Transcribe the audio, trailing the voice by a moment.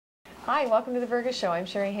Hi, welcome to the Vergas Show. I'm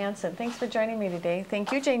Sherry Hansen. Thanks for joining me today.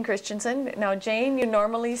 Thank you, Jane Christensen. Now, Jane, you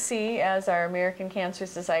normally see as our American Cancer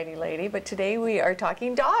Society lady, but today we are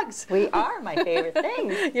talking dogs. We are, my favorite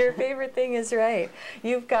thing. Your favorite thing is right.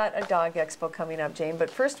 You've got a dog expo coming up, Jane, but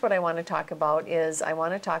first what I want to talk about is I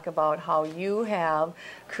want to talk about how you have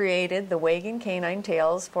created the Wagging Canine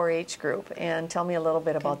Tails 4-H group, and tell me a little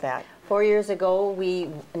bit about that. 4 years ago, we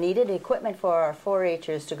needed equipment for our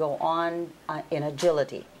 4-Hers to go on in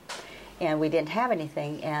agility. And we didn't have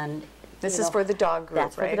anything, and this is for the dog group,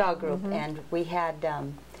 that's right? For the dog group, and we had,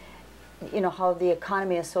 you know, how the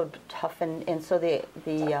economy is so tough, and so the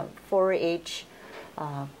 4-H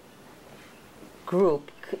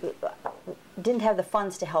group didn't have the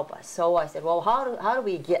funds to help us. So I said, well, how do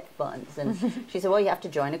we get funds? And she said, well, you have to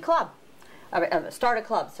join a club, start a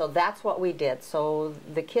club. So that's what we did. So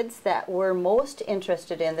the kids that were most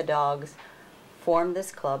interested in the dogs formed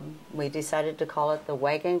this club. We decided to call it the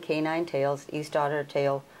Wagging Canine Tails East Otter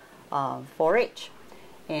Tail 4-H,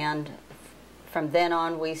 and from then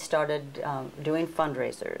on we started doing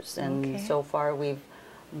fundraisers, and so far we've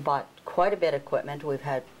bought quite a bit of equipment. We've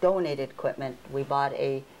had donated equipment. We bought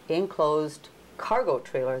a enclosed cargo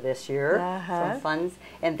trailer this year from funds,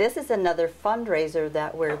 and this is another fundraiser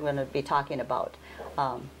that we're going to be talking about.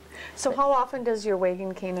 So how often does your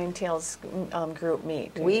Wagging Canine Tails group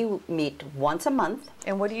meet? We meet once a month.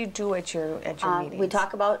 And what do you do at your meetings? We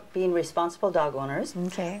talk about being responsible dog owners.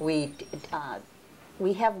 Okay.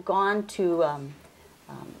 We have gone to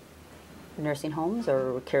nursing homes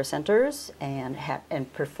or care centers and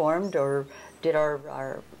performed or did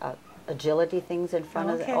our agility things in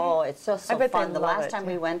front of them. Oh, it's so fun. The last time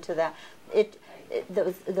we went to that,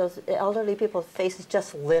 those elderly people's faces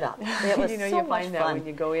just lit up. It was you know, so you find much that fun when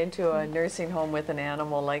you go into a nursing home with an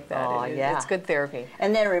animal like that. Oh, yeah. It's good therapy.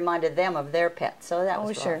 And then it reminded them of their pets, so that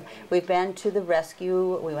was fun. Sure. We've been to the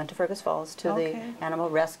rescue. We went to Vergas Falls to the animal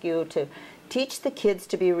rescue to teach the kids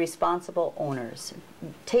to be responsible owners.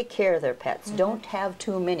 Take care of their pets. Don't have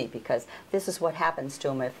too many, because this is what happens to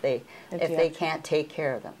them if they can't take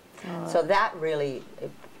care of them. So that really,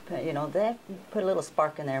 you know, they put a little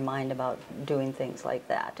spark in their mind about doing things like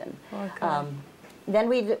that. And then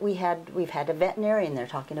we've had a veterinarian there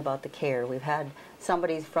talking about the care. We've had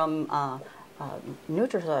somebody from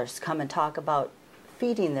Nutrisource come and talk about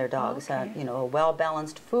feeding their dogs, you know,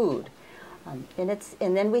 well-balanced food. And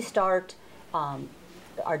then we start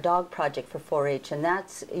our dog project for 4-H, and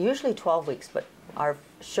that's usually 12 weeks, but our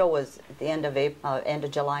show is at the end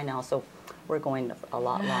of July now, so we're going a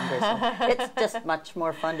lot longer. So it's just much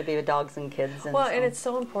more fun to be with dogs and kids. And and it's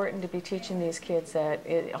so important to be teaching these kids that,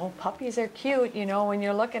 puppies are cute, you know, when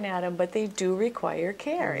you're looking at them, but they do require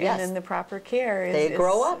care. Yes. And then the proper care is... They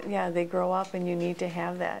grow up. Yeah, they grow up, and you need to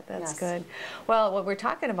have that. That's good. Well, what we're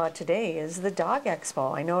talking about today is the Dog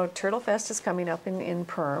Expo. I know Turtle Fest is coming up in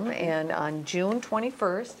Perm, and on June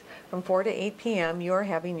 21st, from 4 to 8 p.m., you're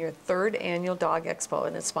having your 3rd annual Dog Expo,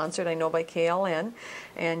 and it's sponsored, I know, by KLN,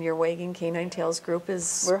 and your Wagging Canine Tails group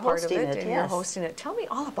is part of it, and you're hosting it. Tell me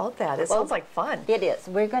all about that. It sounds like fun. It is.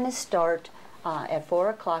 We're going to start at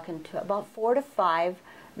 4 o'clock, and about 4 to 5,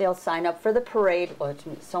 they'll sign up for the parade. Well,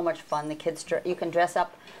 it's so much fun. The kids, you can dress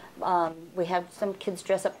up. We have some kids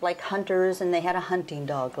dress up like hunters, and they had a hunting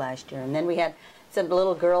dog last year, and then we had some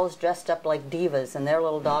little girls dressed up like divas, and their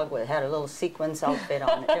little dog had a little sequins outfit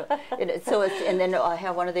on it. And then I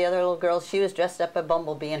have one of the other little girls. She was dressed up a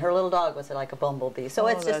bumblebee, and her little dog was like a bumblebee. So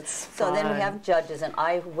it's just so. Then we have judges, and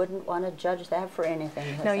I wouldn't want to judge that for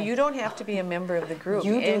anything. Now you don't have to be a member of the group.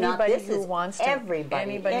 You do not. This who is wants to.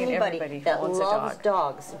 Anybody that loves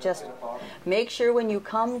dogs. Just make sure when you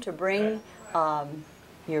come to bring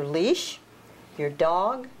your leash, your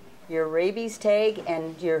dog, your rabies tag,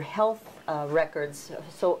 and your health records,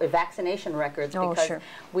 so vaccination records, because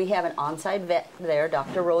we have an on-site vet there.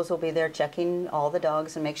 Dr. Rose will be there checking all the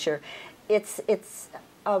dogs and make sure it's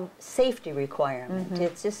a safety requirement.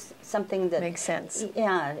 It's just something that makes sense.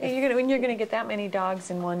 Yeah, when you're going to get that many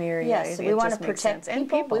dogs in one area, yes, we want to protect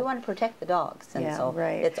people. We want to protect the dogs, and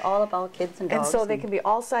it's all about kids and dogs. And so they can be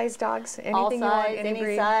all size dogs, anything all size, you want,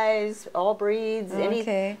 any size, all breeds,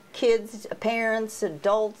 any kids, parents,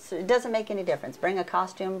 adults. It doesn't make any difference. Bring a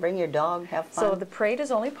costume, bring your dog, have fun. So the parade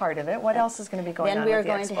is only part of it. What else is going to be going on? Then we are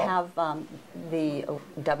going to have the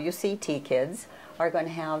WCT kids are going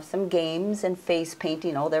to have some games and face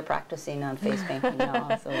painting. Oh, they're practicing on face painting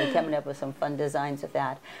now, so we're coming up with some fun designs of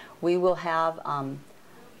that. We will have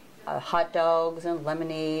hot dogs and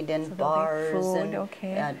lemonade and bars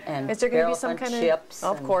and is there going to be some kind chips?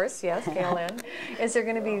 Of course, yes, KLN. Is there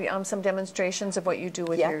going to be some demonstrations of what you do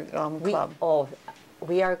with your club?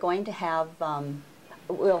 We are going to have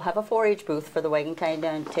we'll have a 4-H booth for the wagon kind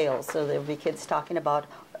and tails, so there'll be kids talking about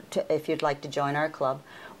if you'd like to join our club.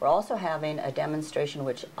 We're also having a demonstration,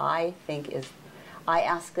 which I think is, I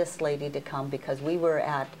asked this lady to come because we were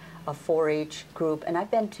at a 4-H group, and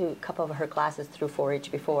I've been to a couple of her classes through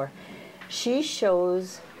 4-H before. She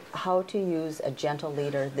shows how to use a gentle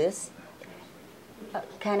leader. This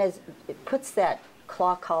kind of, it puts that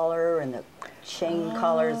claw collar and the chain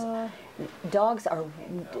collars. Dogs are,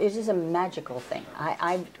 it is a magical thing.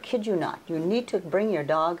 I kid you not. You need to bring your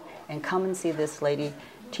dog and come and see this lady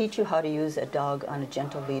teach you how to use a dog on a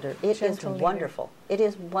gentle leader. It is wonderful. It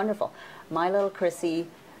is wonderful. My little Chrissy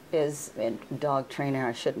is a dog trainer.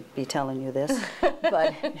 I shouldn't be telling you this,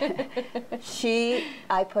 but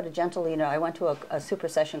I put a gentle leader. I went to a super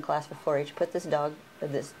session class for 4-H, put this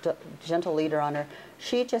gentle leader on her.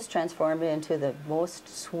 She just transformed into the most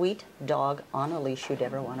sweet dog on a leash you'd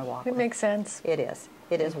ever want to walk with. It makes sense. It is.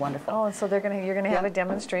 It is wonderful. Oh, and so you're going to have a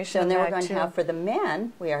demonstration. So then we're going to have, for the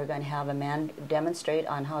men, we are going to have a man demonstrate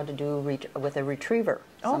on how to do with a retriever.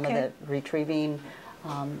 Some of the retrieving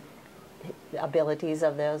abilities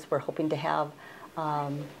of those. We're hoping to have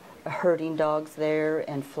herding dogs there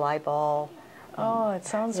and fly ball. Oh, it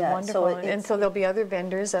sounds wonderful. And so there'll be other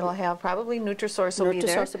vendors that'll have, probably Nutrisource will be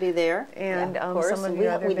there. Nutrisource will be there. And of course. some of the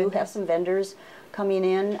other we vendors. do have some vendors coming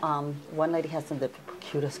in. One lady has some of the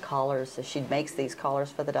cutest collars, so she makes these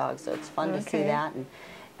collars for the dogs, so it's fun to see that.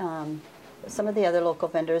 And some of the other local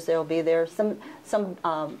vendors, they'll be there.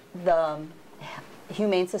 The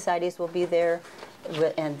humane societies will be there,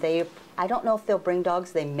 and I don't know if they'll bring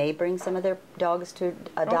dogs. They may bring some of their dogs to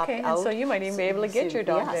adopt out. And so you might even be able to get your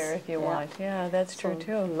dog there if you want. Yeah, that's true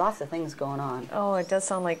too. Lots of things going on. Oh, it does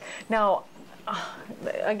sound like. Now,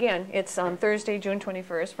 again, it's on Thursday, June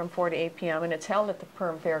 21st from 4 to 8 p.m. and it's held at the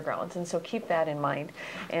Perm Fairgrounds, and so keep that in mind,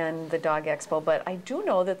 and the Dog Expo. But I do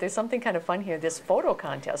know that there's something kind of fun here, this photo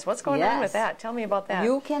contest. What's going on with that? Tell me about that.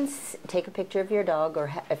 You can take a picture of your dog,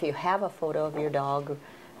 or if you have a photo of your dog,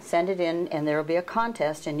 send it in, and there will be a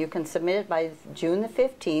contest, and you can submit it by June the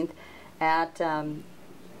 15th at the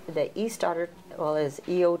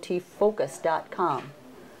eotfocus.com.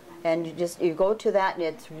 And you go to that, and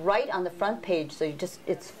it's right on the front page. So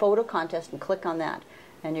it's photo contest, and click on that,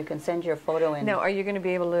 and you can send your photo in. Now, are you going to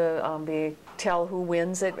be able to tell who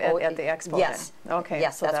wins it at the expo? Yes. Then? Okay.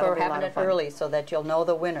 Yes, so that's why we're having it early, so that you'll know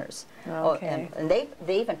the winners. Okay. And they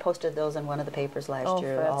even posted those in one of the papers last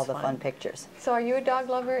year. All the fun pictures. So, are you a dog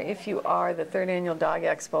lover? If you are, the 3rd Annual Dog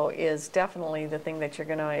Expo is definitely the thing that you're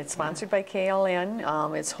going to. It's sponsored by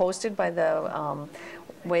KLN. It's hosted by the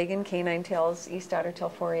Wagon Canine Tails East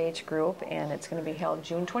Ottertail 4-H group, and it's going to be held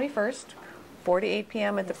June 21st, 4 to 8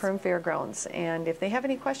 p.m. at the Perm Fairgrounds. And if they have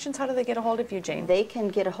any questions, how do they get a hold of you, Jane? They can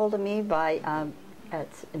get a hold of me by at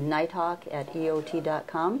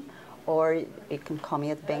nighthawk@eot.com, or you can call me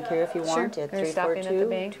at the bank here if you want at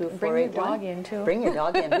 342-2481. Bring your dog in, too. Bring your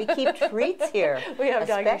dog in. We keep treats here. We have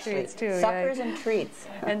doggy treats, too. Suckers and treats.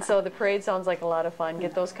 And so the parade sounds like a lot of fun.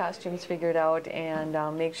 Get those costumes figured out, and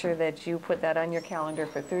make sure that you put that on your calendar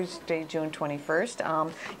for Thursday, June 21st.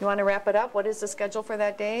 You want to wrap it up? What is the schedule for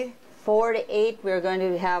that day? 4 to 8, we're going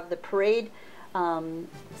to have the parade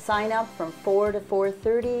sign up from 4 to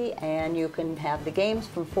 4:30, and you can have the games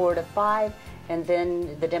from 4 to 5, and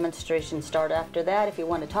then the demonstrations start after that. If you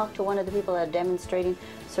want to talk to one of the people that are demonstrating,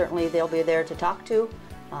 certainly they'll be there to talk to.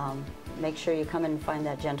 Make sure you come and find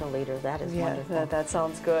that gentle leader. That is wonderful. That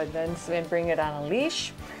sounds good. And bring it on a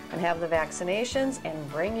leash, and have the vaccinations,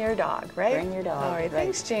 and bring your dog, right? Bring your dog. All right,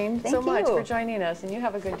 thanks, Jane, so much for joining us, and you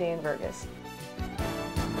have a good day in Vergas.